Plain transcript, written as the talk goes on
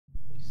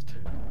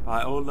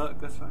Right, all look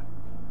this way.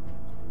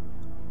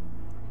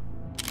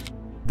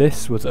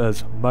 This was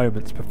us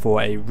moments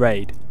before a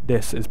raid.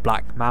 This is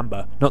Black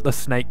Mamba, not the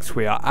snakes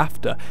we are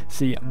after.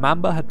 See,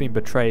 Mamba had been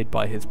betrayed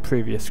by his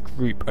previous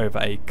group over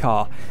a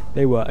car.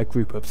 They were a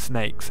group of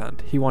snakes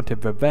and he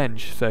wanted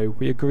revenge, so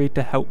we agreed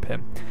to help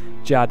him.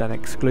 Jad and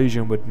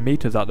Exclusion would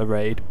meet us at the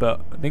raid,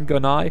 but Ningo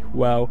and I,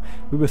 well,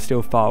 we were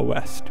still far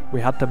west.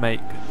 We had to make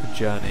the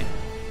journey.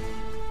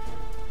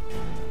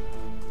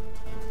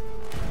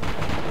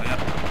 Oh, yeah.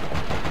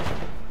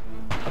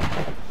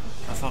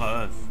 That's not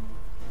us.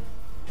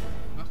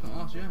 That's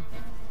not us, yeah.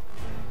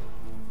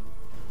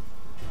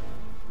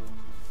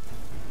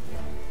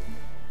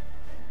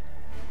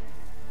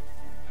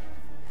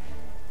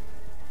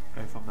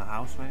 Go from the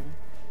house, maybe?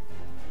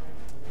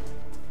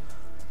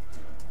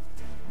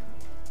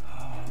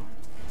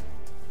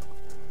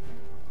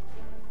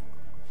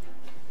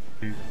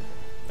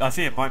 I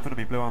see him right in front of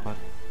me, blue armband.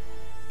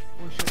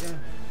 Oh shit, yeah.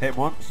 Hit him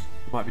once,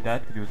 he might be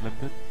dead because he was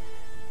limping.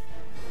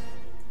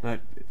 No,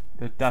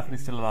 they're definitely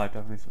still alive,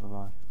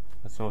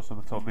 I saw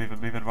someone talk,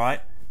 moving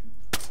right.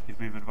 He's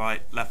moving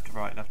right, left to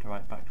right,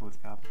 back towards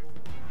the cab.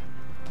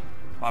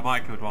 I might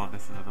have killed one,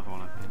 this is another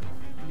one I think.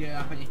 Yeah,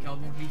 I think you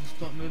killed one, he just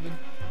stopped moving.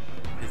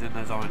 He's in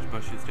those orange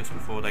bushes just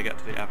before they get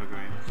to the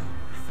evergreens.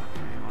 Fuck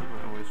me, why am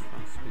I always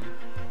trying to speed?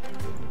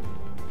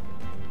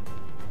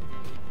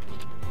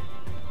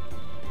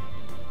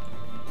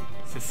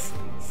 Just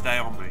stay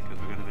on me because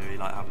we're going to be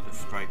like having to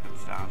strike them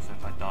down, so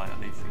if I die at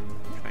least you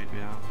can trade me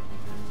out.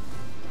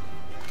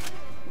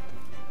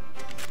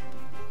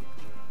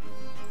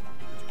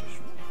 Just push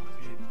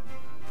fucking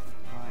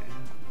right in.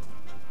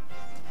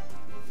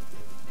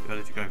 You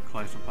ready to go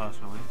close and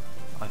personally?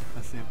 I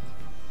see him.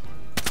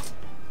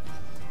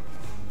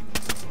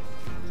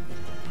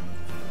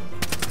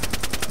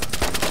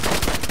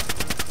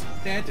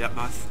 Dead. Yep,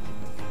 nice.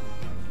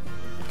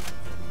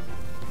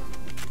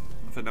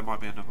 I think there might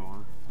be another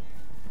one.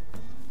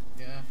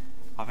 Yeah.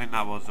 I think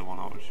that was the one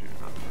I was shooting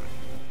at.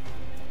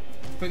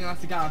 I think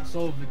that's the guy I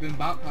saw with the green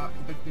backpack,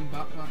 the big green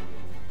backpack.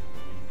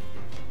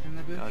 In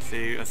the bush.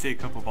 Yeah, I see a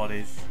couple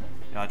bodies.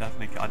 Yeah, I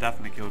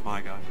definitely killed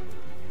my guy.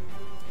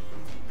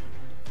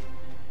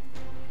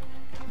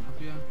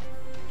 Yeah.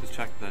 Just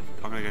check that.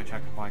 I'm gonna go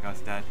check if my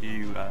guy's dead.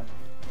 You,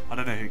 I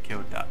don't know who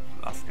killed that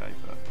last guy,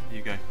 but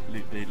you go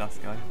loot the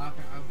last guy.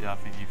 Yeah, I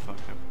think you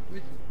fucked him.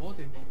 Where's his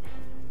body?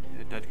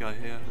 Yeah, dead guy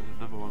here. There's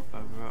another one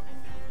further up.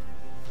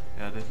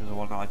 Yeah, this is the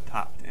one that I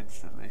tapped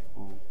instantly.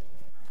 Ooh.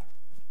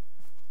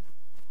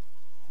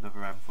 Another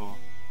M4.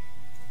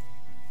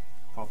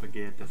 Proper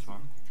geared this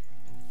one.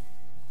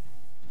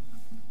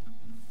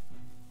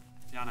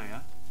 Yeah, I know,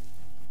 yeah?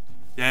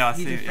 Yeah, I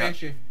see it, yeah.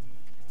 Should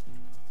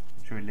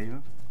we leave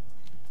him?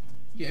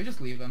 Yeah,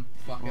 just leave him.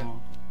 Fuck it.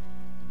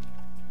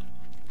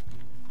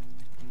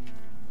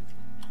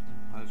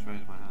 I just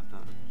raised my hand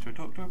down. Should we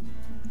talk to him?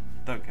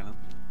 Don't kill him.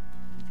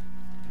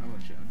 I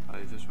won't shoot him. Oh,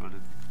 he's just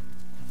running.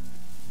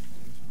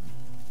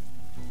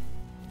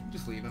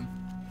 Just leave him.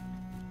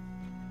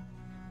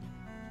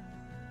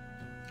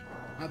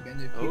 I've been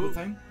there people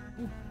time.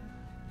 Ooh.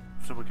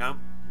 Someone camp.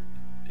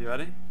 You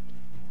ready?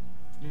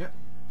 Yeah.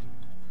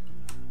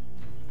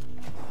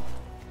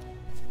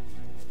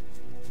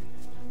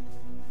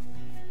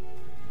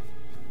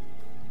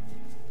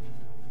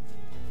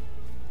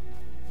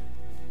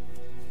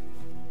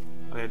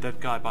 Oh yeah,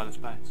 dead guy by the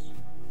space.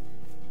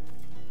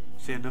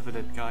 See another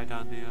dead guy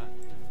down the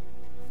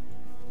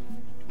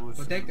towards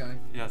What dead guy?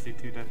 Yeah, I see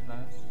two dead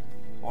players.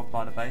 One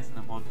by the base and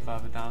then one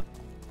further down.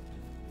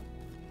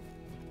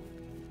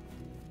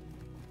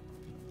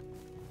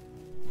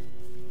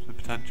 So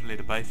potentially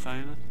the base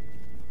owner.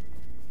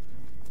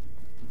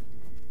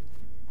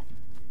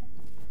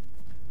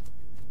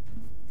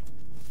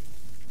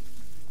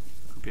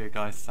 Could be a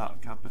guy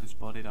sat camping his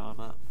body that I'm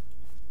at.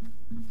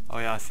 Oh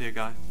yeah, I see a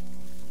guy.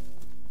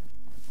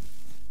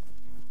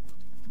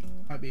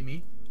 Might be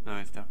me. No,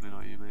 it's definitely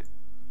not you, mate.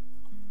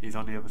 He's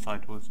on the other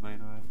side towards the main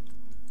road.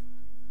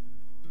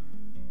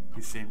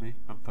 He's seen me.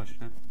 I'm pushing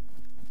him.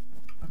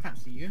 I can't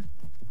see you.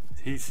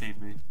 He's seen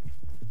me.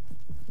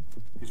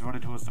 He's running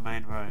towards the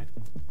main road.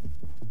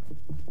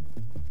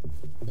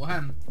 Or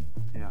him.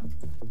 Yeah.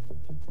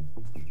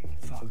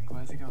 Fuck,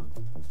 where's he gone?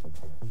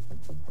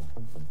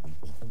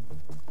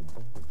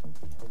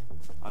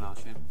 Oh no, I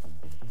see him.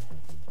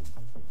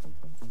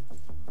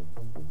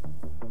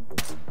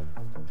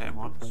 Hit him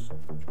once.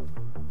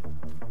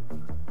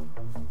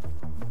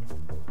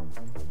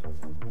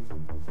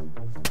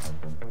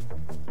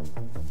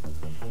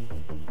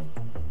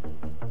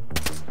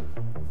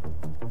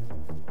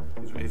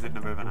 He's in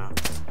the river now.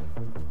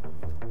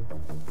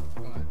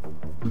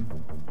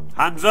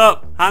 Hands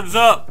up! Hands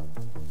up!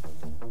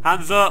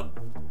 Hands up!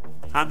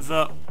 Hands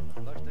up!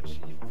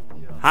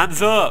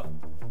 Hands up!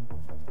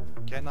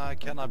 Can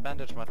I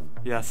bandage my...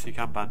 Yes, you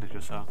can bandage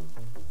yourself.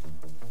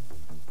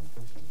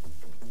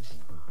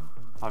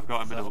 I've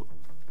got him in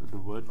the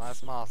woods.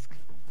 Nice mask.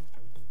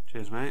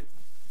 Cheers, mate.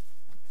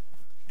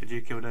 Did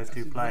you kill those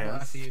two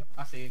players? I see you.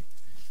 I see you.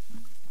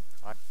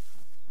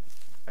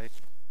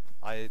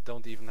 I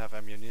don't even have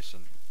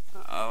ammunition.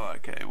 Oh,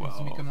 okay, See me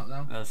well, come up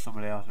now. there's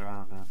somebody else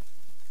around then.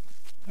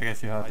 I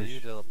guess you heard Are this. you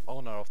the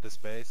owner of this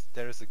base?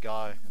 There is a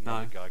guy,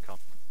 another guy come.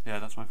 Yeah,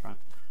 that's my friend.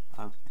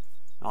 No,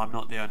 I'm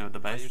not the owner of the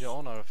Are base. you the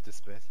owner of this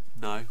base?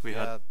 No, we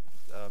Yeah, had...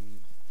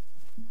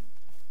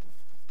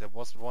 there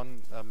was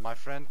one, my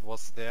friend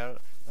was there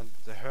and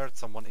they heard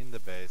someone in the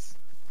base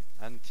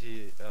and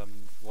he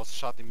was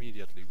shot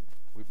immediately.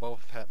 We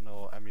both had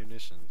no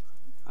ammunition.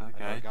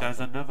 Okay, there's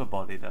another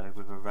body though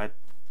with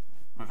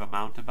a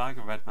mountain bag,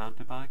 a red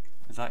mountain bag.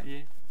 Is that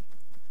you?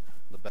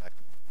 The back.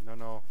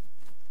 No.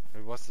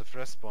 It was the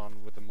fresh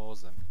spawn with the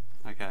Mosin.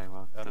 Okay,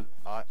 well...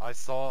 I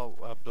saw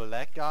a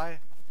black guy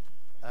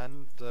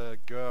and a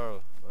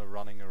girl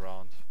running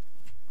around.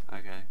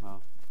 Okay,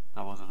 well,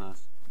 that wasn't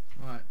us.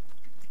 Right.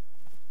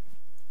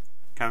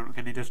 Can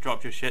you just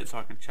drop your shit so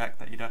I can check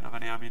that you don't have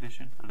any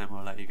ammunition? And then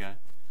we'll let you go.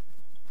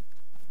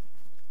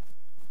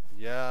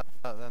 Yeah,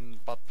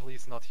 but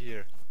please not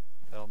here.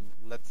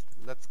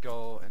 Let's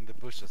go in the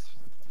bushes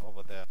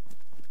over there.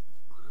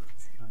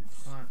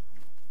 Alright.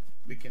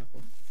 Be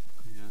careful.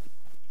 Yeah.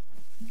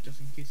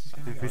 Just in case he's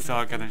gonna If we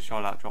start getting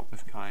shot at, drop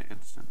this kite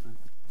instantly.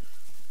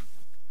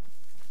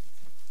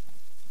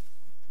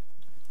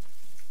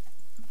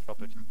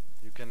 Drop it.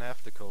 You can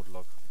have the code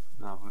lock.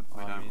 No,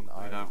 we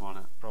don't want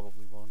it.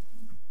 Probably won't.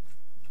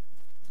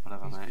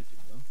 Whatever, He's mate. good to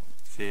go.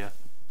 See ya.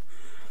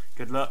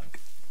 Good luck.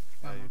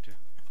 Yeah, you too.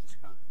 Let's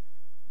go.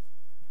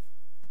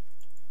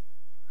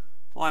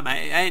 Why,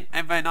 mate? It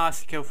ain't very nice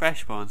to kill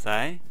fresh spawns,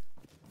 eh?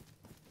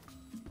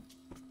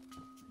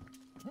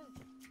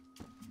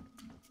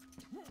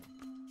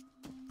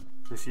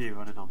 It's you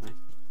running on me.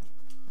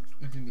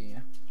 It's me,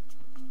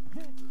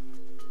 yeah.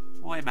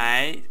 Oi,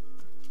 mate.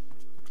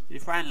 You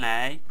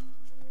friendly?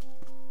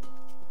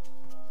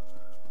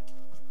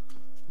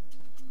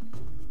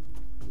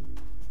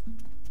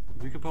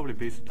 We could probably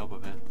beat the top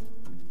of it.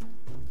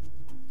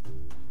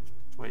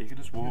 Wait, you can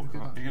just walk.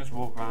 You can just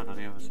walk around on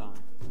the other side.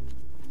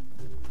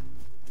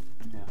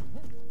 Yeah.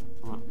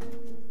 Come on.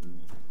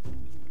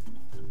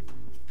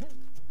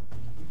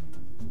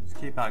 Just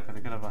keep out because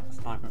they're gonna have a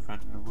sniper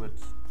friend in the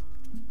woods.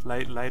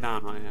 Lay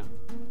down right here.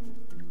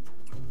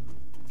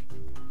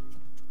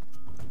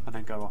 And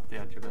then go off the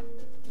edge of it.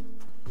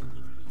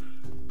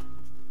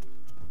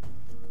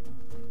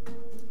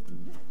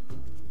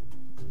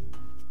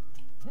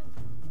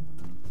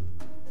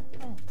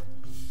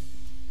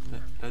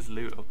 There's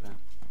loot up here.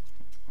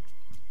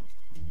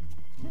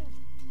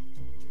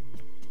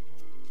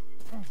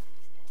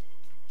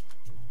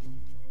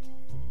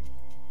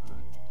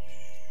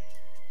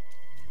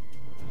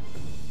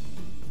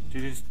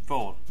 Did you just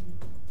fall?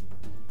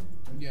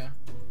 Yeah.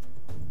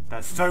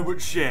 There's so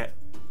much shit!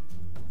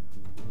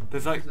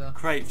 There's like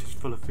crates just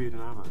full of food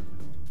and ammo.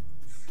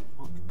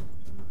 What?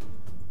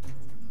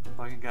 If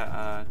I can get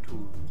a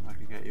tool, I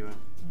can get you in.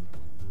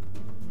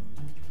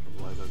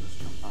 Otherwise I'll just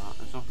jump out.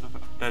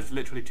 There's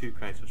literally 2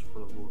 crates just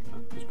full of water.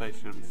 This place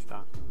is only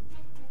stuck.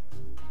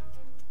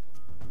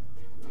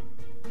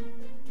 It's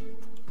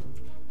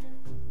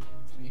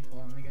me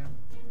falling again.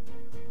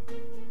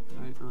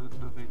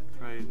 Nothing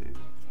crazy.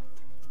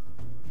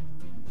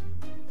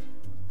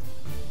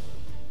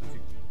 There's a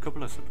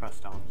couple of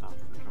suppressed arms out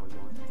to control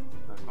yours.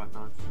 They're quite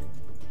nice.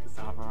 Just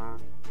to have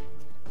around.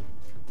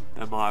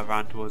 They might have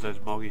ran towards those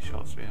moggy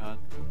shots we had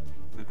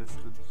in the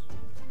distance.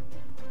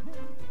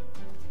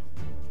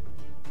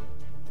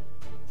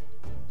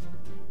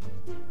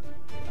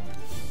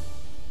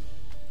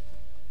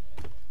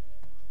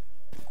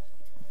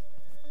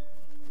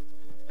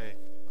 Hey,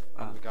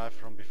 I'm the guy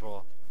from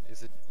before.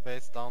 Is it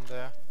based down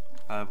there?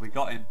 We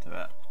got into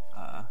it.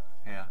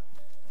 Here.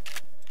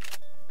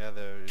 Yeah,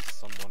 there is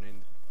someone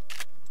in.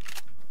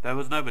 There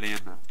was nobody in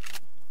there.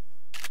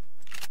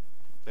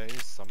 There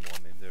is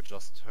someone in there.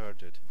 Just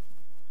heard it.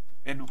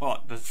 In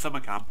what? The summer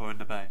camp or in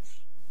the base?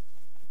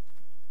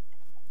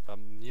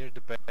 Near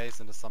the base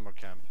in the summer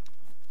camp.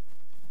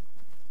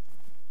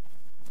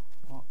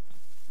 What?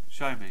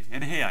 Show me.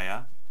 In here,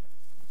 yeah?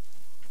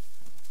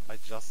 I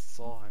just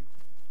saw him.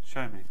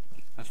 Show me.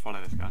 Let's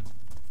follow this guy.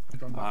 I'm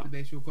going back to the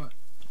base real quick.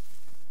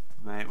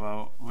 Mate,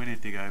 well, we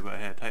need to go, but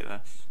here, take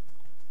this.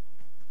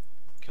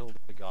 Killed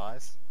the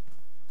guys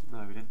No,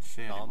 we didn't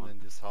see down anyone. in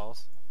this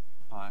house.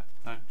 Alright,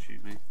 don't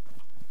shoot me.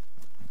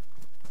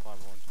 I won't.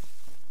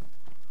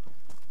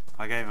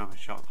 I gave him a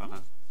shotgun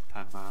at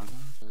 10 rounds.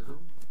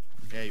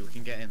 Yeah, you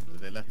can get in.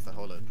 They left the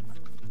hole open.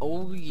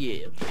 Oh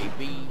yeah,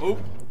 baby. Oh!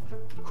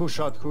 Who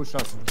shot? Who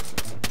shot?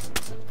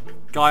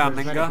 Guy on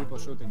There's many Minga. people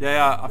shooting.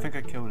 Yeah, I think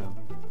I killed him.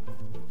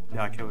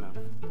 Yeah, I killed him.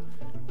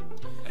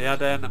 He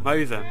had an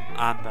Mosin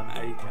and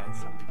an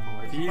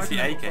AK-74. If you use the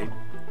AK...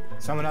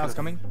 Someone else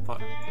coming?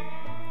 Fuck.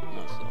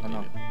 Oh,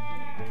 no.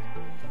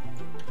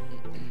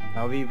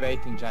 Now we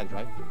waiting Jad,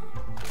 right?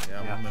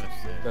 Yeah, Yeah. 1 minute.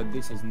 So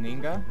this is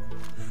Ninga.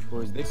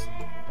 Who is this?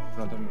 In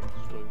front of me.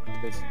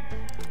 This.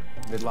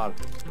 With Lark.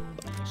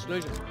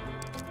 Exclusion.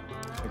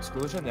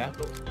 Exclusion, yeah?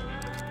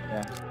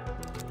 Yeah.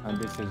 And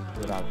this is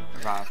Rav.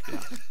 Rav,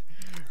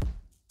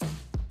 yeah.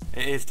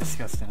 It is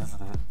disgusting,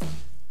 isn't it?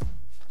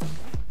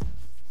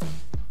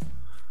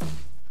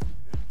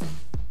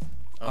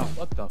 Oh, Oh.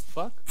 What the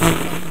fuck?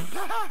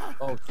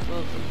 Oh,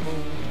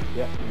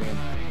 yeah, man.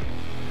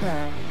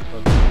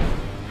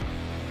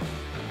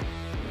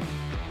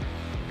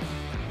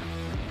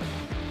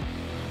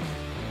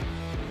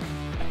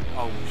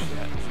 Oh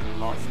shit, this is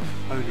lots.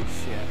 Holy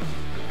shit.